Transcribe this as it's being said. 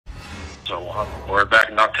So we're back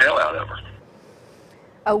and knocked the hell out of her.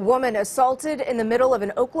 A woman assaulted in the middle of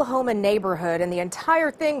an Oklahoma neighborhood, and the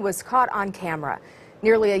entire thing was caught on camera.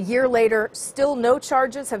 Nearly a year later, still no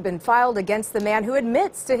charges have been filed against the man who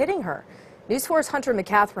admits to hitting her. News 4's Hunter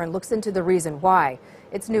McCatherine looks into the reason why.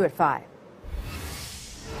 It's new at 5.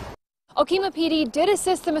 Okemah PD did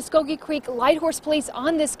assist the Muskogee Creek Lighthorse Police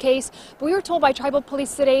on this case, but we were told by tribal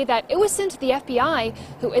police today that it was sent to the FBI,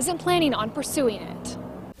 who isn't planning on pursuing it.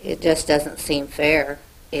 It just doesn't seem fair.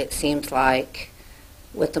 It seems like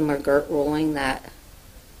with the McGirt ruling that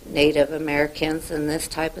Native Americans in this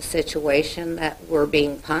type of situation that were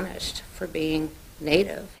being punished for being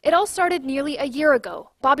Native. It all started nearly a year ago.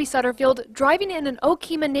 Bobby Sutterfield driving in an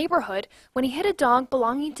Okemah neighborhood when he hit a dog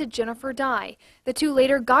belonging to Jennifer Dye. The two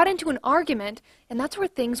later got into an argument, and that's where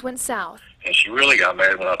things went south. And she really got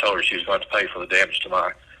mad when I told her she was going to pay for the damage to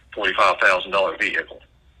my $45,000 vehicle.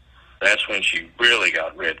 That's when she really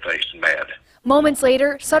got red-faced and mad. Moments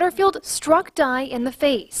later, Sutterfield struck Dye in the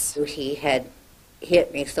face. He had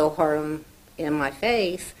hit me so hard in my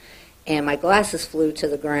face, and my glasses flew to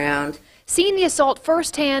the ground. Seeing the assault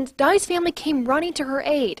firsthand, Dye's family came running to her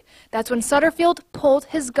aid. That's when Sutterfield pulled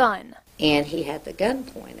his gun. And he had the gun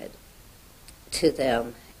pointed to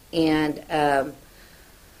them. And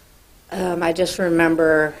I just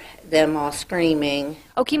remember them all screaming.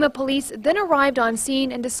 Okemah police then arrived on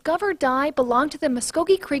scene and discovered Dye belonged to the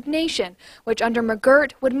Muskogee Creek Nation, which under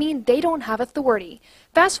McGirt would mean they don't have authority.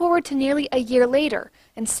 Fast forward to nearly a year later,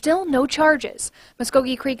 and still no charges.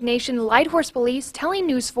 Muskogee Creek Nation Lighthorse Police telling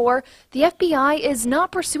News 4 the FBI is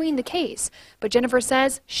not pursuing the case, but Jennifer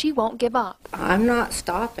says she won't give up. I'm not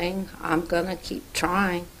stopping. I'm going to keep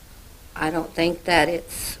trying. I don't think that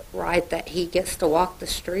it's right that he gets to walk the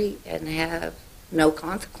street and have no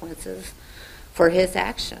consequences for his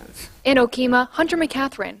actions. In Okemah, Hunter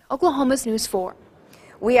McCatherine, Oklahoma's News 4.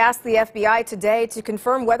 We asked the FBI today to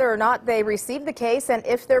confirm whether or not they received the case and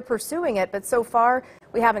if they're pursuing it, but so far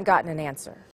we haven't gotten an answer.